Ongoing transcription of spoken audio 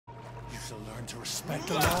to learn to respect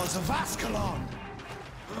the laws of Ascalon.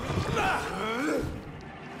 Fighting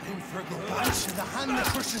Fergal bites to the hand that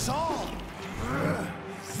crushes all.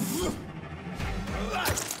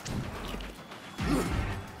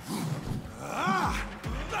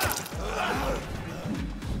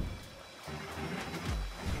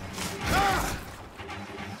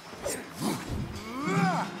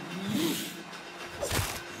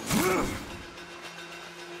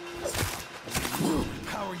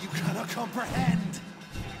 Power you cannot comprehend.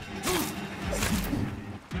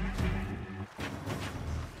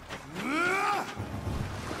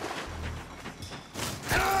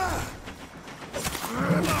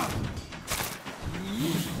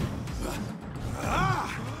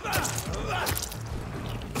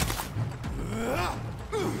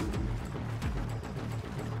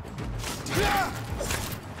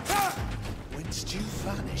 Whilst you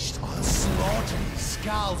vanished, I'll slaughter these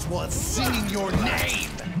Skals while singing your name!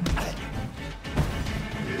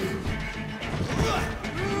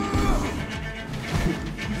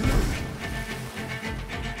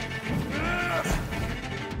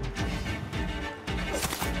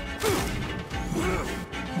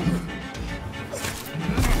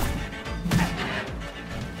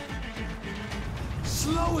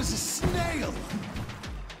 Slow as a snail!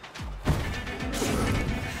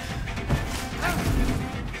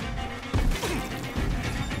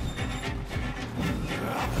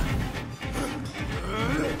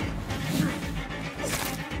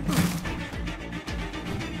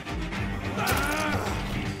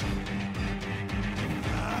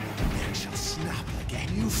 Neck shall snap again.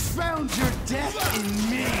 You found your death in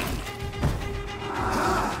me!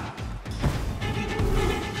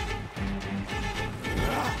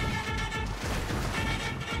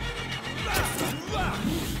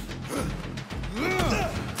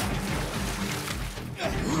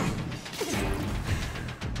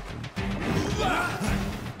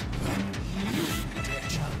 Dare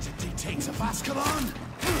challenge the dictates of Ascalon?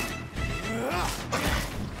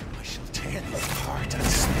 I shall tear thee apart and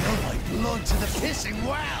spill my blood to the pissing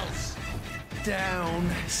wells! Down,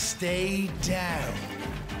 stay down.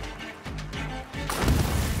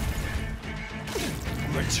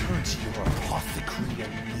 Return to your apothecary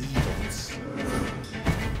and needles.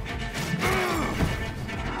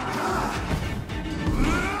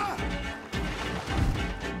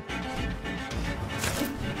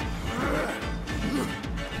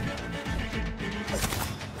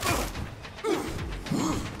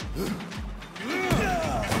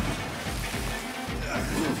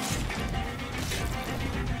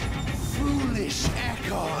 Foolish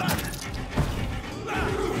Ekon!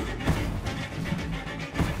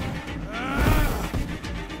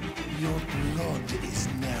 Your blood is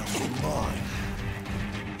now mine.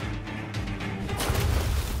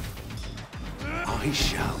 I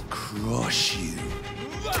shall crush you.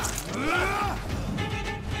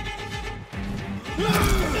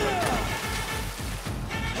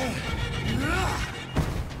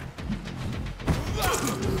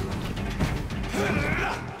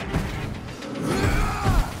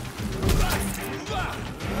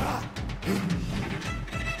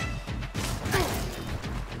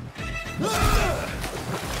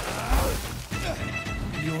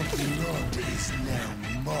 Your blood is now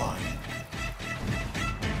mine.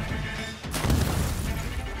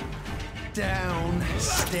 Down,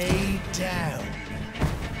 stay down.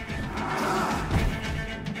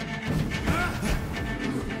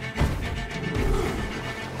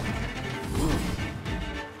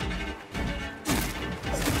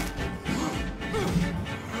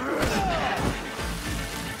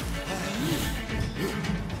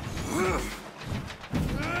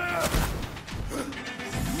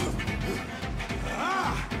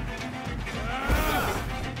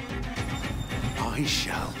 I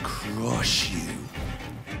shall crush you.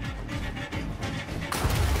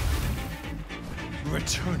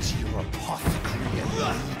 Return to your apothecary and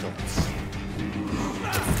needles.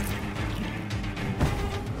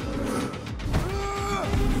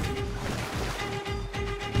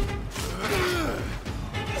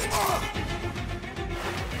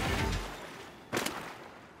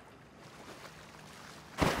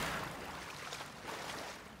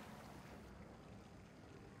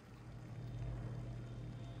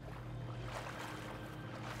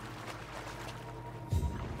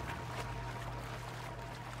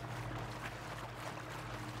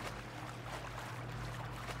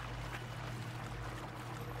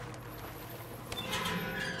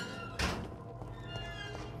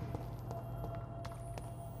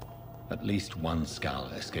 At least one Skal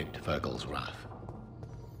escaped Fergal's wrath.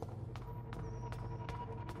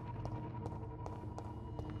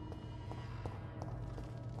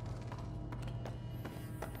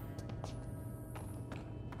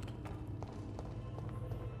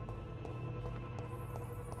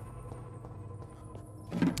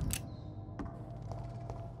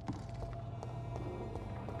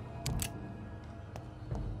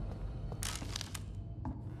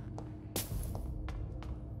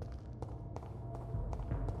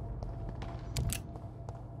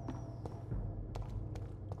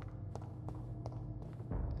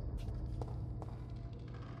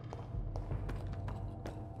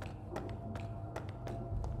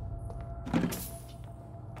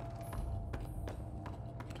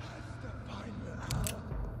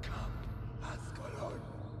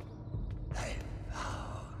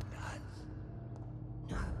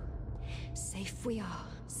 Safe we are,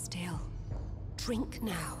 still. Drink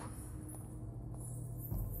now.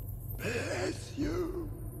 Bless you,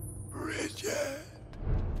 Bridget.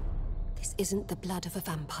 This isn't the blood of a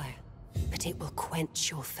vampire, but it will quench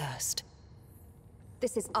your thirst.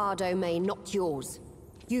 This is our domain, not yours.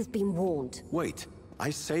 You've been warned. Wait, I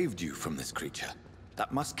saved you from this creature.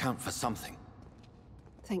 That must count for something.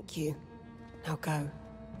 Thank you. Now go.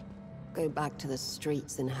 Go back to the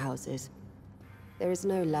streets and houses. There is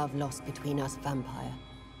no love lost between us, Vampire.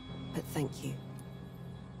 But thank you.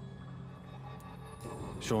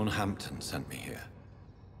 Sean Hampton sent me here.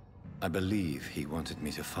 I believe he wanted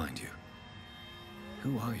me to find you.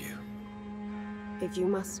 Who are you? If you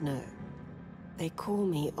must know, they call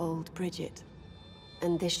me Old Bridget.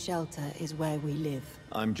 And this shelter is where we live.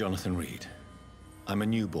 I'm Jonathan Reed. I'm a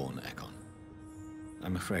newborn Ekon.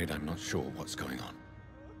 I'm afraid I'm not sure what's going on.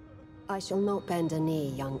 I shall not bend a knee,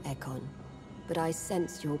 young Ekon. But I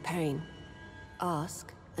sense your pain.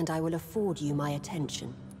 Ask, and I will afford you my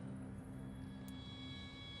attention.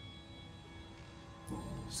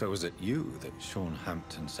 So was it you that Sean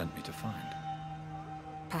Hampton sent me to find?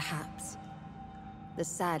 Perhaps. The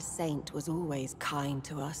sad saint was always kind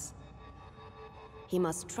to us. He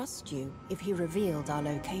must trust you if he revealed our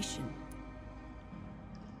location.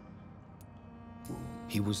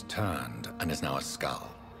 He was turned and is now a Skal.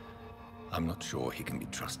 I'm not sure he can be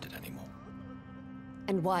trusted anymore.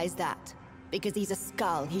 And why is that? Because he's a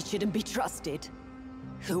Skal, he shouldn't be trusted.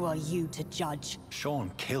 Who are you to judge?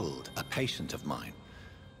 Sean killed a patient of mine.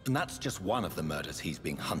 And that's just one of the murders he's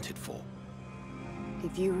being hunted for.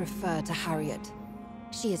 If you refer to Harriet,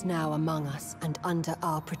 she is now among us and under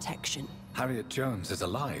our protection. Harriet Jones is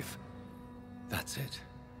alive. That's it.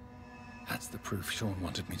 That's the proof Sean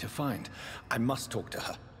wanted me to find. I must talk to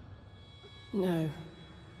her. No.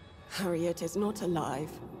 Harriet is not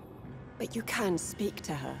alive. But you can speak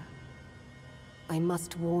to her. I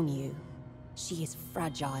must warn you. She is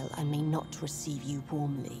fragile and may not receive you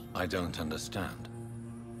warmly. I don't understand.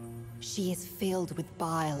 She is filled with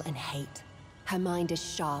bile and hate. Her mind is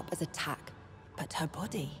sharp as a tack, but her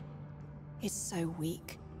body is so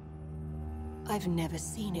weak. I've never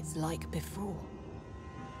seen its like before.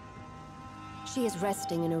 She is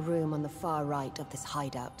resting in a room on the far right of this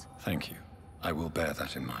hideout. Thank you. I will bear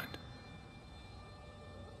that in mind.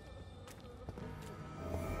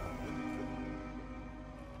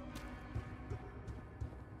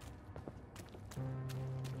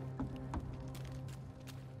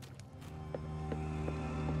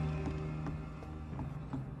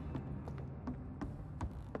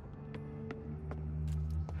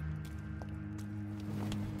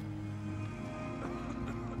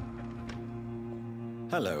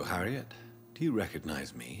 Hello, Harriet. Do you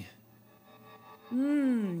recognize me?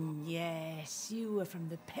 Yes, you were from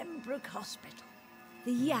the Pembroke Hospital.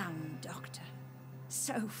 The young doctor.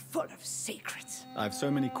 So full of secrets. I've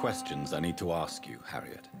so many questions I need to ask you,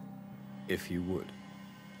 Harriet. If you would.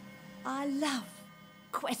 I love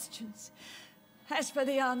questions. As for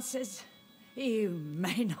the answers, you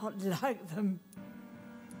may not like them.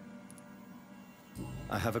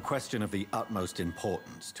 I have a question of the utmost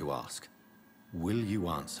importance to ask. Will you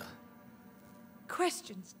answer?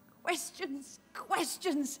 Questions, questions,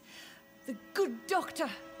 questions. The good doctor,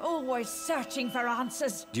 always searching for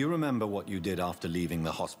answers. Do you remember what you did after leaving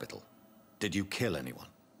the hospital? Did you kill anyone?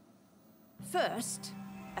 First,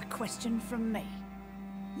 a question from me.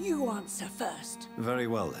 You answer first. Very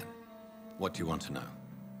well then. What do you want to know?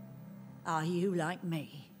 Are you like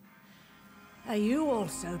me? Are you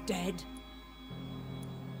also dead?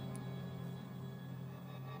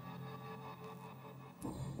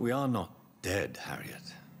 We are not dead, Harriet.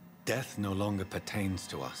 Death no longer pertains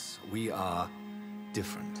to us. We are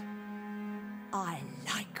different. I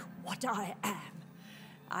like what I am.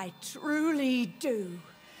 I truly do.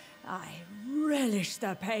 I relish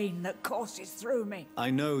the pain that courses through me. I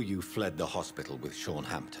know you fled the hospital with Sean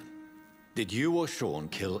Hampton. Did you or Sean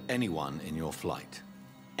kill anyone in your flight?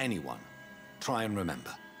 Anyone? Try and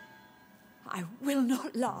remember. I will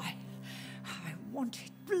not lie. I wanted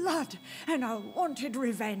blood, and I wanted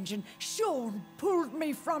revenge, and Sean pulled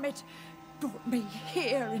me from it, brought me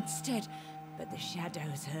here instead. But the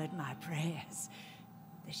shadows heard my prayers.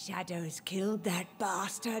 The shadows killed that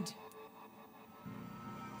bastard.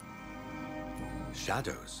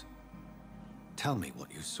 Shadows? Tell me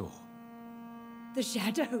what you saw. The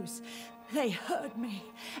shadows, they heard me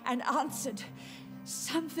and answered.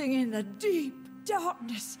 Something in the deep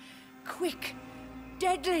darkness, quick,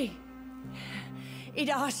 deadly. It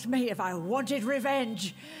asked me if I wanted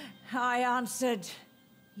revenge. I answered,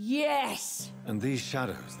 yes. And these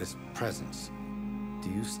shadows, this presence, do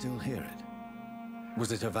you still hear it?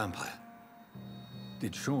 Was it a vampire?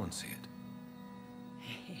 Did Sean see it?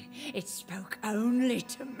 It spoke only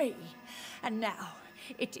to me, and now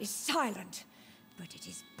it is silent, but it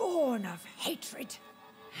is born of hatred.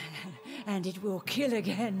 And it will kill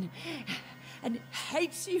again. And it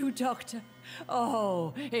hates you, Doctor.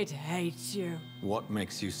 Oh, it hates you. What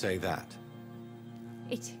makes you say that?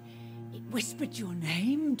 It whispered your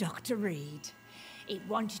name, Dr. Reed. It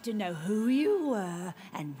wanted to know who you were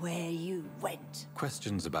and where you went.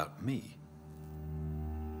 Questions about me?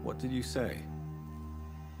 What did you say?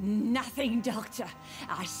 Nothing, Doctor.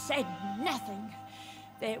 I said nothing.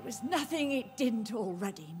 There was nothing it didn't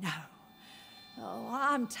already know. Oh,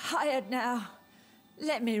 I'm tired now.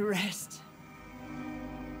 Let me rest.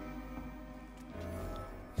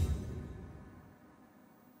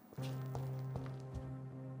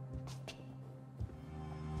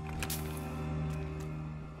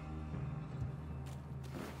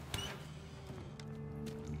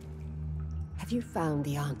 Have you found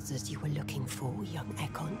the answers you were looking for, young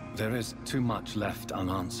Ekon? There is too much left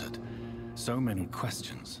unanswered. So many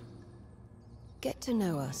questions. Get to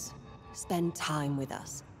know us. Spend time with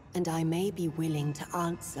us. And I may be willing to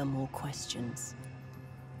answer more questions.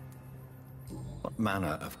 What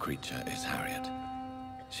manner of creature is Harriet?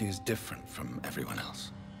 She is different from everyone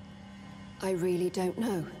else. I really don't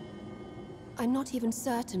know. I'm not even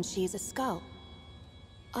certain she is a Skal.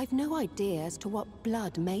 I've no idea as to what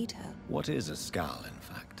blood made her. What is a Skal, in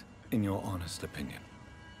fact, in your honest opinion?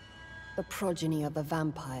 The progeny of a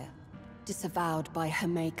vampire, disavowed by her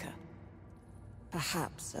maker.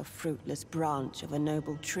 Perhaps a fruitless branch of a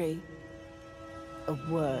noble tree. A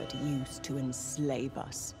word used to enslave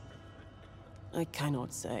us. I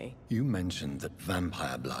cannot say. You mentioned that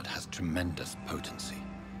vampire blood has tremendous potency.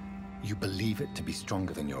 You believe it to be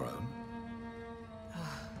stronger than your own?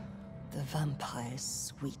 The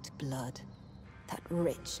vampire's sweet blood. That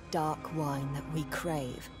rich, dark wine that we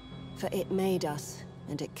crave. For it made us,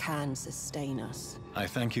 and it can sustain us. I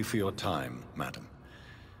thank you for your time, madam.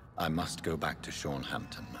 I must go back to Sean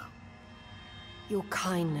Hampton now. Your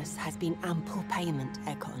kindness has been ample payment,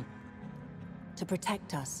 Ekon. To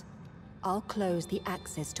protect us, I'll close the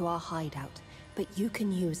access to our hideout, but you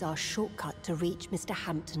can use our shortcut to reach Mr.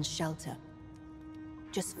 Hampton's shelter.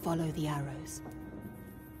 Just follow the arrows.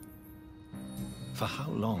 For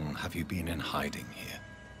how long have you been in hiding here?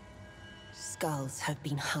 Skulls have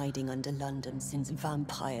been hiding under London since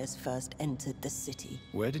vampires first entered the city.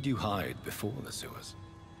 Where did you hide before the sewers?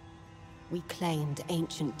 We claimed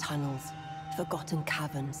ancient tunnels, forgotten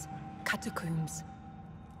caverns, catacombs.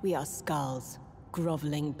 We are skulls,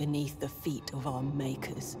 groveling beneath the feet of our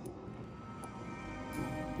makers.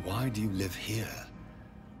 Why do you live here,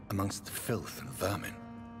 amongst the filth and vermin?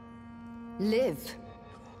 Live.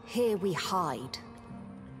 Here we hide.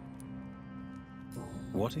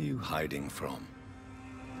 What are you hiding from?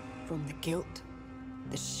 From the guilt,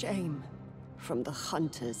 the shame, from the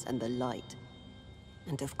hunters and the light.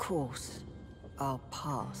 And of course, our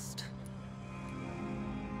past.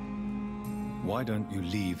 Why don't you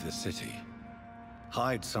leave the city?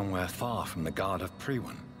 Hide somewhere far from the Guard of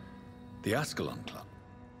Priwen, the Ascalon Club.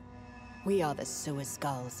 We are the sewer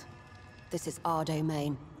skulls. This is our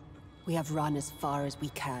domain. We have run as far as we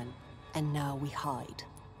can, and now we hide.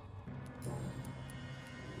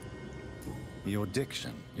 Your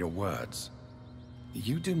diction, your words.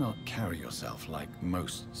 You do not carry yourself like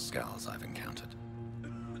most Skals I've encountered.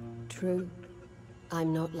 True.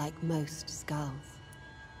 I'm not like most skulls.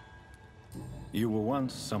 You were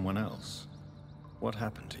once someone else. What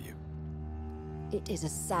happened to you? It is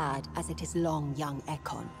as sad as it is long, young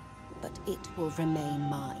Ekon, but it will remain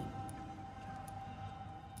mine.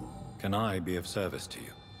 Can I be of service to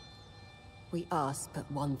you? We ask but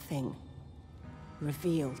one thing.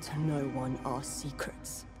 Reveal to no one our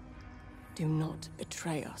secrets. Do not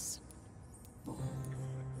betray us.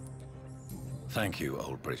 Thank you,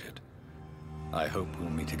 old Bridget. I hope we'll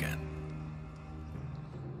meet again.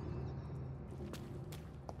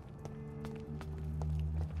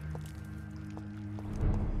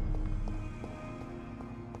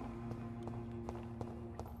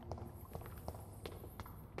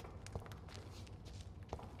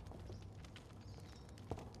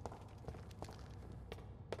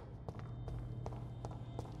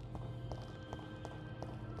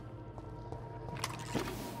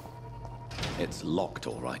 It's locked,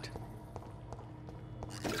 all right.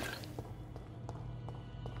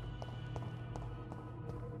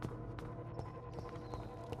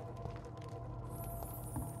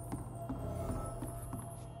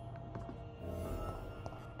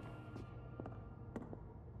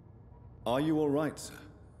 Are you all right, sir?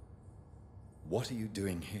 What are you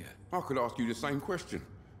doing here? I could ask you the same question.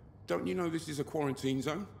 Don't you know this is a quarantine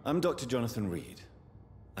zone? I'm Dr. Jonathan Reed.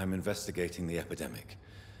 I'm investigating the epidemic.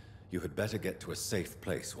 You had better get to a safe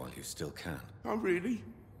place while you still can. Oh, really?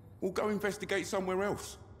 Well, go investigate somewhere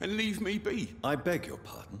else, and leave me be. I beg your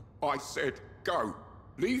pardon? I said go.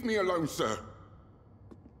 Leave me alone, sir.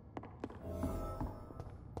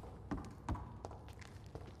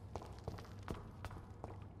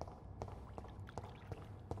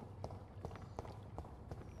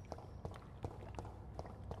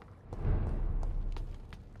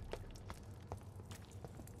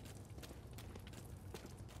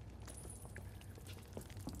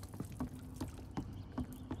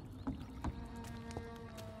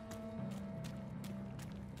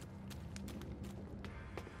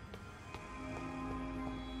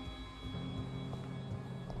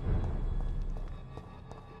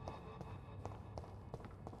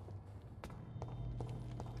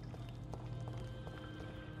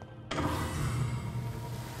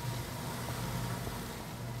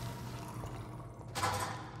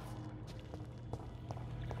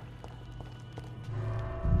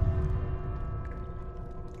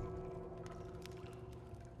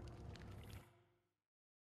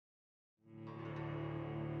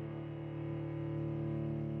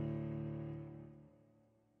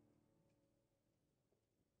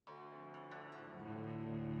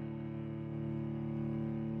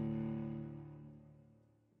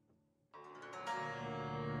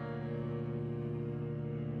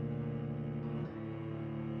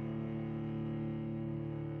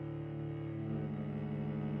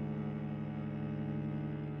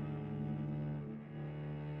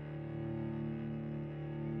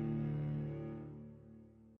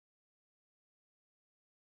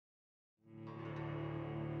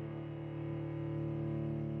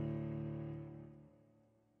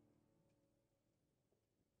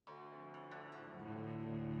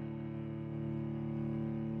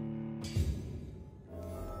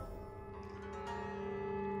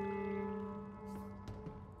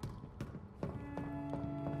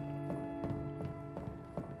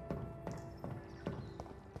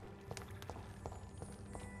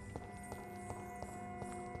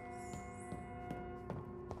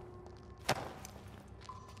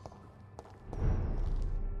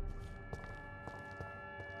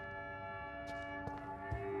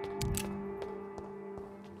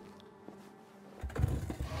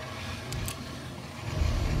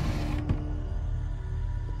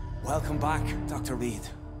 Welcome back, Dr. Reed.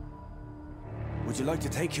 Would you like to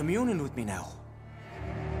take communion with me now?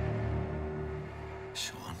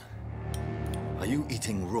 Sean, are you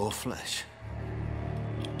eating raw flesh?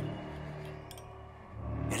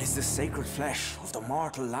 It is the sacred flesh of the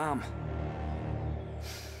mortal lamb.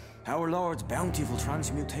 Our Lord's bountiful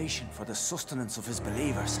transmutation for the sustenance of his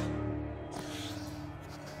believers.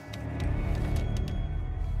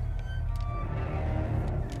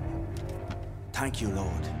 Thank you,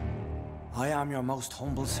 Lord. I am your most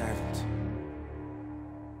humble servant.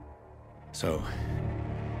 So,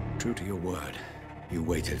 true to your word, you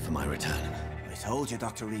waited for my return. I told you,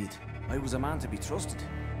 Dr. Reed, I was a man to be trusted.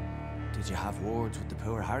 Did you have words with the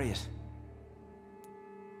poor Harriet?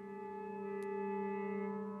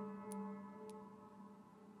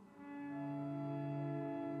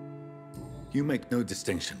 You make no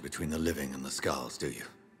distinction between the living and the Skals, do you?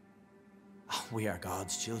 We are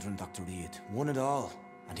God's children, Dr. Reed. One and all.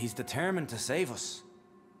 And he's determined to save us.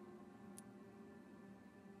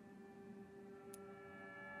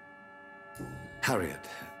 Harriet,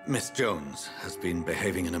 Miss Jones, has been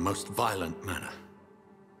behaving in a most violent manner.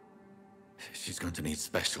 She's going to need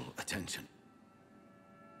special attention.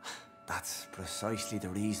 That's precisely the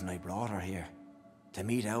reason I brought her here. To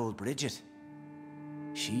meet old Bridget.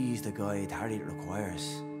 She's the guide Harriet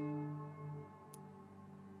requires.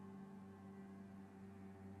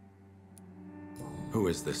 Who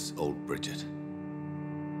is this old Bridget?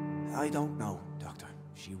 I don't know, Doctor.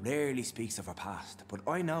 She rarely speaks of her past, but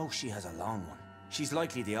I know she has a long one. She's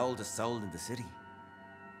likely the oldest soul in the city.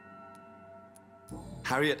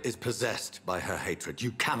 Harriet is possessed by her hatred.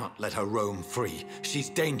 You cannot let her roam free. She's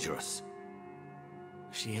dangerous.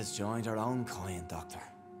 She has joined her own kind, Doctor.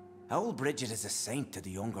 Old Bridget is a saint to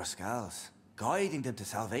the younger Skals, guiding them to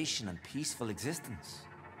salvation and peaceful existence.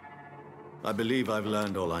 I believe I've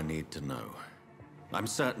learned all I need to know. I'm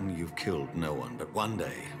certain you've killed no one, but one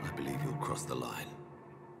day, I believe you'll cross the line.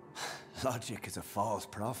 Logic is a false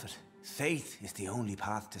prophet. Faith is the only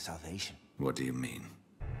path to salvation. What do you mean?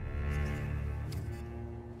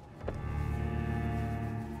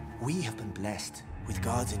 We have been blessed with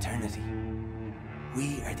God's eternity.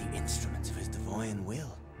 We are the instruments of his divine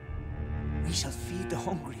will. We shall feed the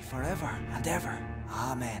hungry forever and ever.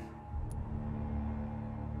 Amen.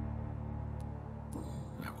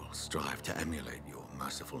 will strive to emulate your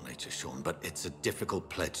merciful nature, Sean, but it's a difficult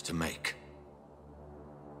pledge to make.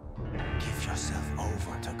 Give yourself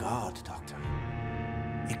over to God, Doctor.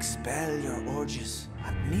 Expel your urges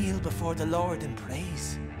and kneel before the Lord in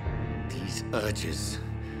praise. These urges...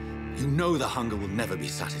 You know the hunger will never be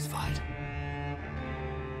satisfied.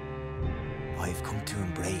 I've come to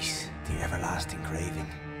embrace the everlasting craving.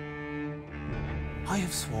 I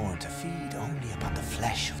have sworn to feed only upon the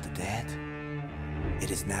flesh of the dead.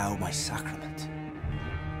 It is now my sacrament.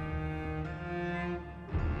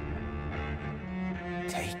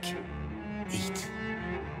 Take, eat.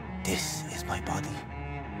 This is my body.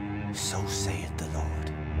 So saith the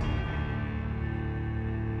Lord.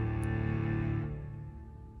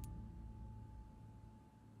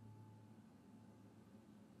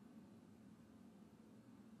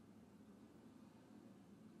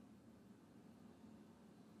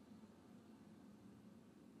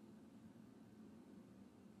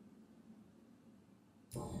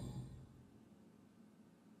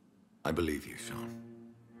 I believe you, Sean.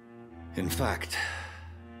 In fact,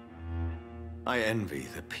 I envy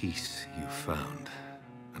the peace you found,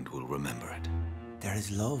 and will remember it. There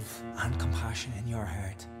is love and compassion in your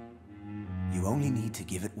heart. You only need to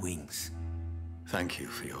give it wings. Thank you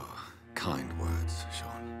for your kind words,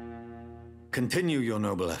 Sean. Continue your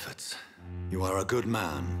noble efforts. You are a good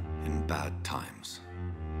man in bad times.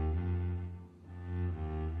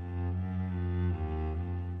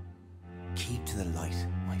 Keep to the light,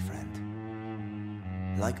 my friend.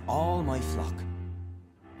 Like all my flock,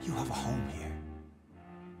 you have a home here.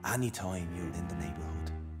 Anytime you're in the neighborhood.